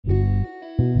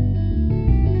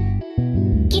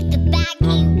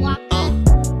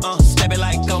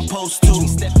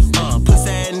supposed to. Pussy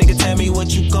ass nigga, tell me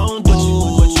what you gon' do.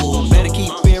 Better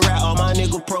keep it right, all my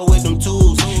nigga pro with them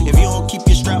tools. If you don't keep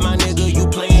your strap, my nigga, you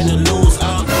playin' to lose.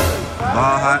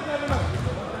 Ball hot.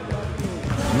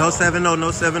 No 7-0, no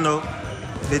 7-0.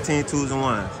 15 twos and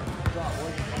ones.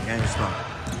 Game start.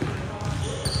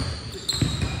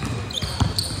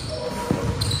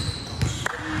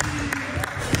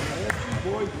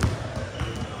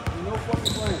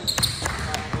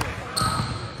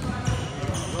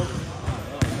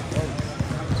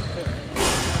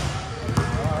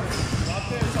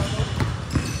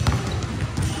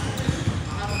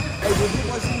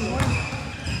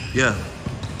 Yeah.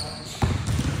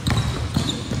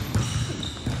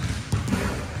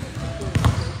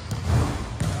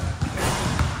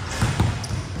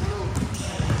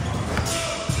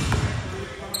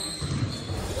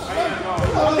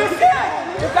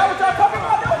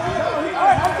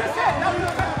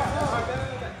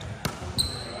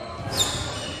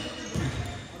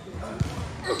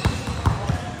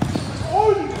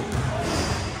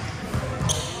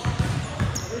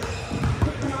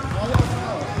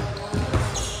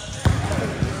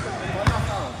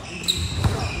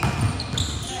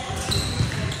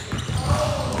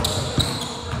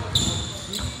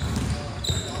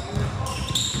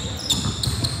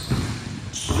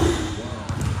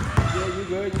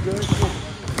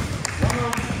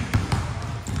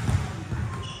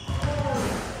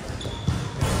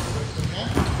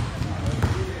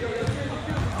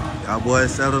 Y'all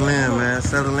boys settle in, man.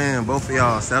 Settle in. Both of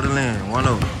y'all settle in.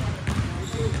 1-0.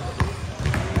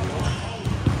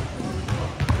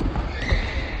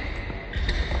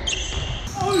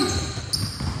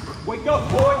 Wake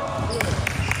up, boy.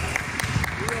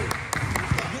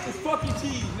 Get this fucking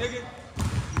cheese, nigga.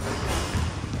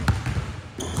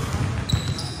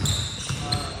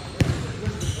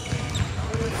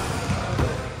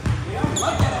 I'm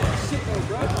like that at this shit though,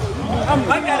 bro. I'm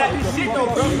like that at this shit though,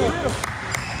 bro.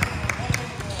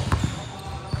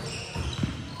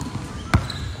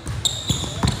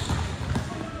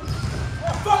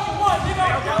 Fucking one, nigga.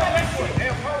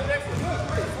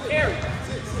 Carry.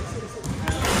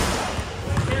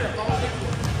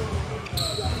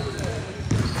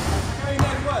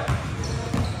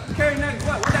 Carry next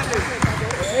what? What that is?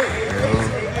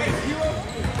 Hey, zero?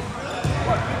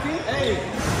 What, 15? Hey,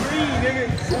 3, nigga.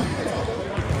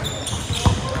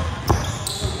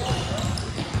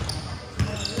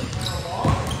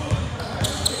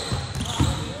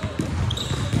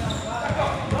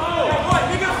 What,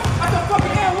 nigga? That's a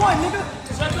fucking N1, nigga.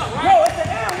 Shut up, right? Yo, it's an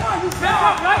N1. You shut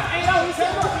up, right? Ain't no, you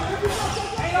shut up.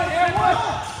 Ain't no N1.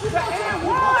 It's an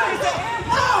N1. It's an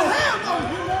N1.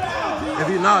 If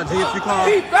you not, G, if you call.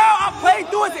 He fell. I played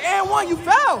through it to N1. You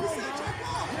fell.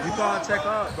 You call check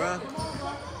up, bro.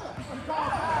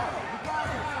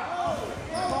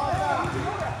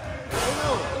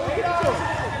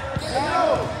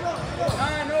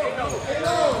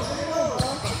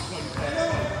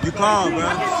 You call, bro.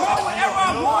 I can call whatever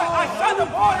I want. I shot the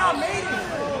ball and I made it.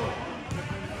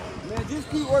 Man, just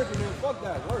keep working, man. Fuck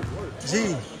that. Work.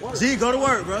 G, go to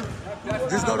work, bro.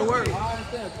 Just go to work.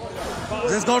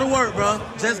 Just go to work, bro.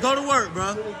 Just go to work,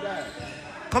 bro.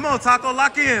 Come on, Taco.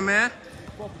 Lock in, man.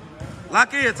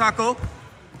 Lock in, Taco.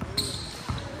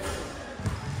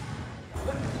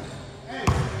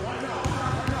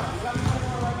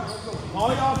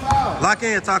 Lock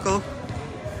in, Taco.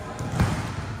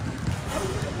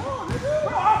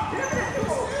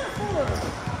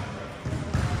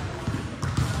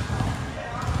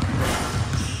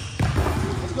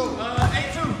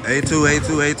 A2.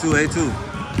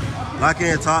 Lock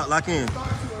in, Talk. Lock in.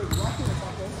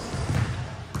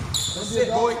 That's it,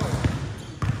 boy.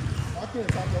 Lock in,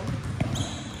 Taco.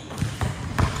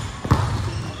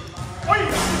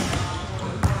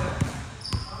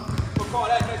 We'll call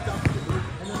that next time.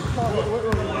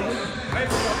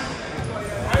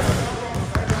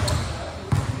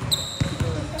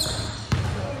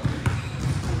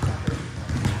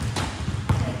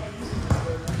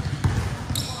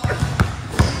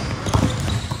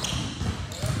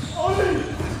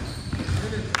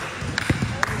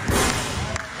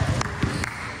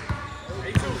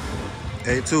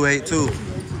 A2.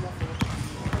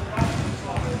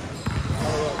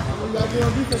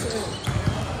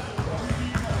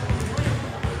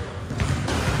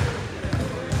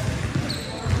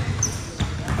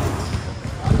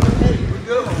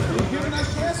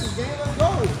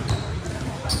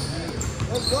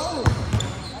 Let's go.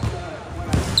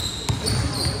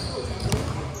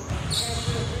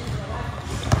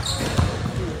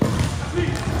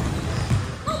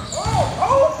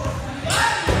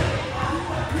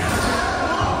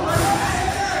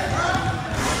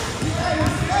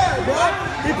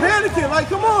 Like,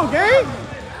 come on, gang.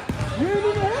 You ain't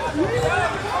even have. You ain't even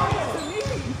have to me.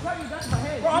 You probably that's my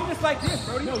head. Bro, I'm just like this,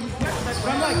 bro. No, you but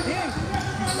I'm like this.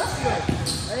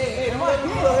 Hey, come on,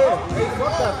 Hey,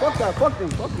 fuck them.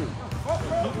 Keep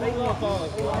calling them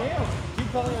calls, bro. I am. Keep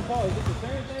calling them calls. It's the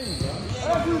same thing, bro.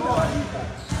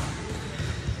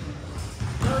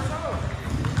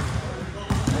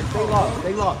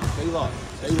 Stay locked.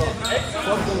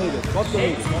 Fuck the leaders.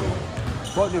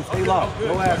 Fuck them. Stay locked.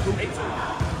 No ass.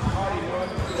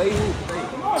 Stay hoop.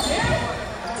 Come on, man.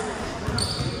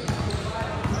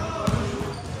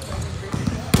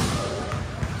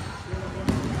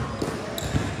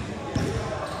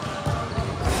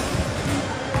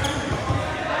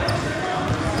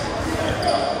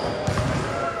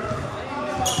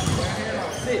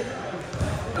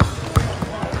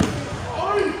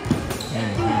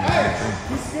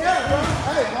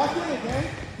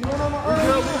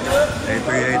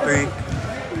 A3.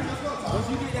 Once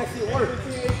you get that shit work.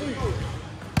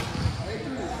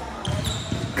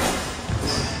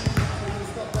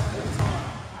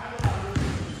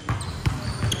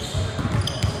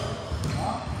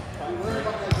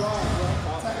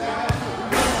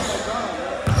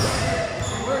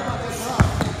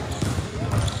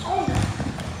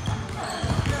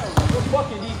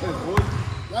 Fucking defense, boy.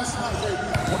 That's not great.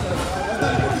 That's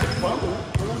not even good.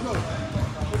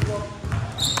 Let's go.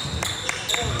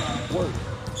 Work.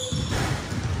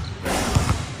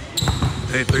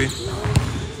 A3.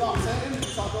 Stop setting,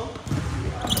 Taco.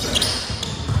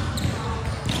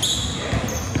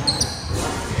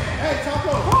 Hey,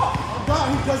 Taco. Oh, God,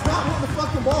 he does not want the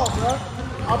fucking ball, bro.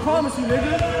 I promise you,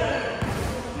 nigga.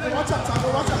 Hey, watch out, Taco.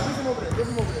 Watch out. Give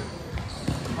him over there.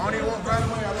 I don't even want right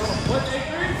away. What's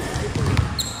A3?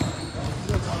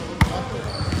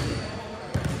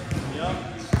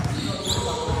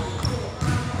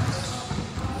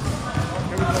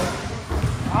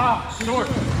 Short.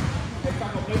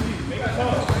 Make it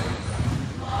tough.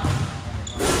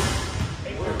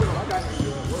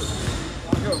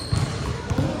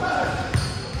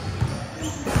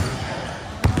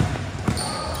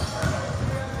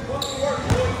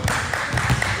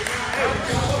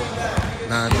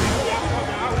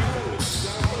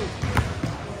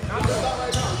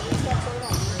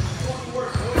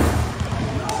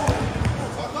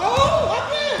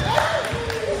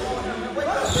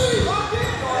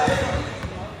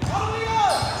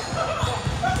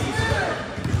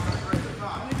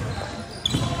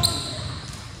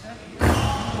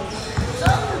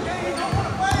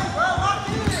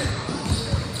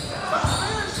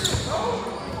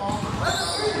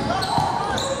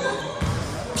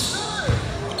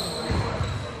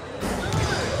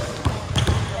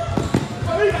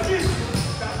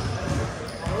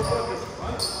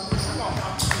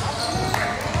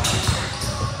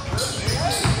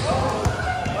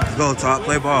 Let's go, Top.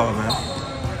 Play ball, man.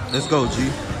 Let's go, G.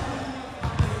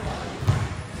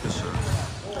 Good shit.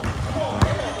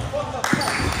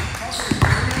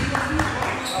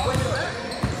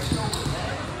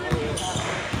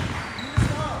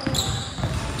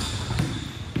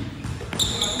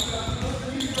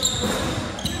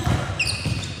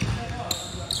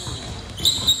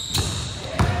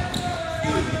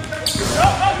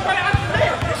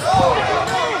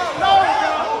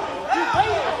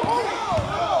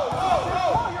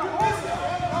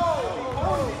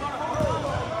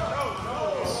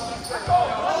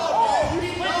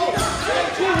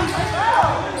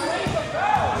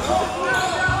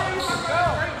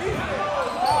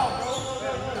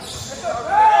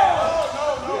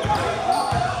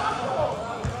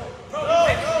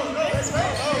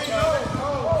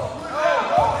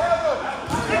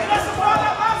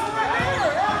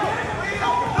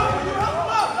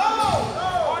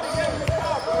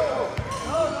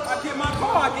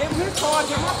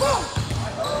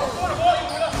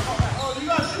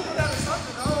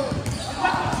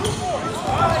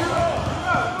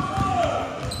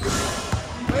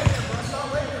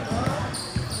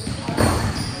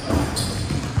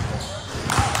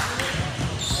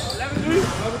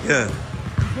 Yeah.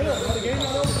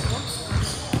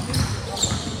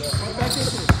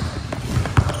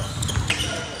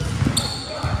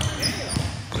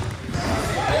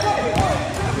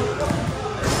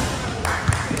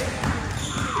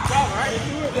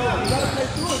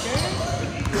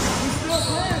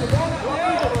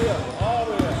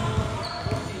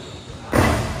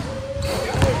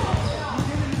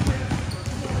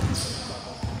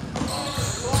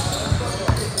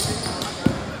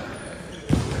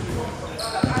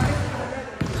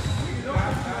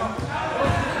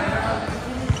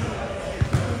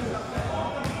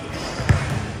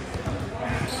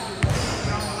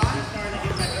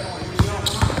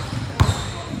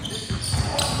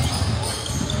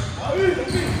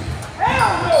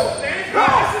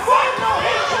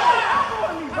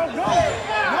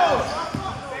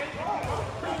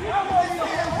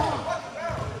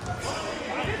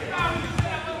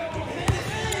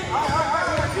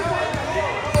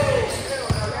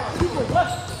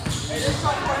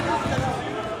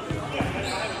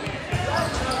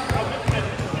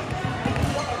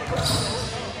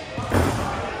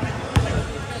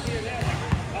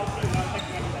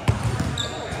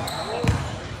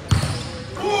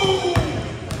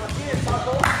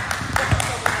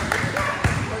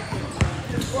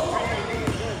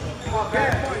 All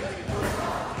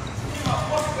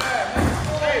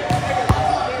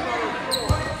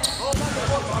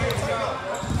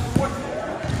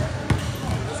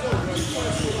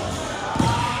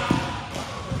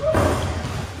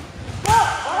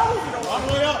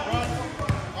the way up, bro.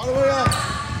 All the way up.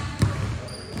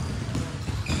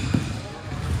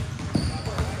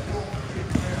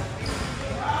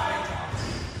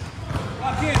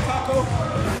 Lock in,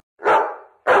 Taco.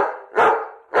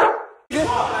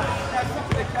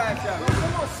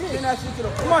 Come on, shit that shit to the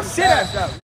Come on, shit that shit.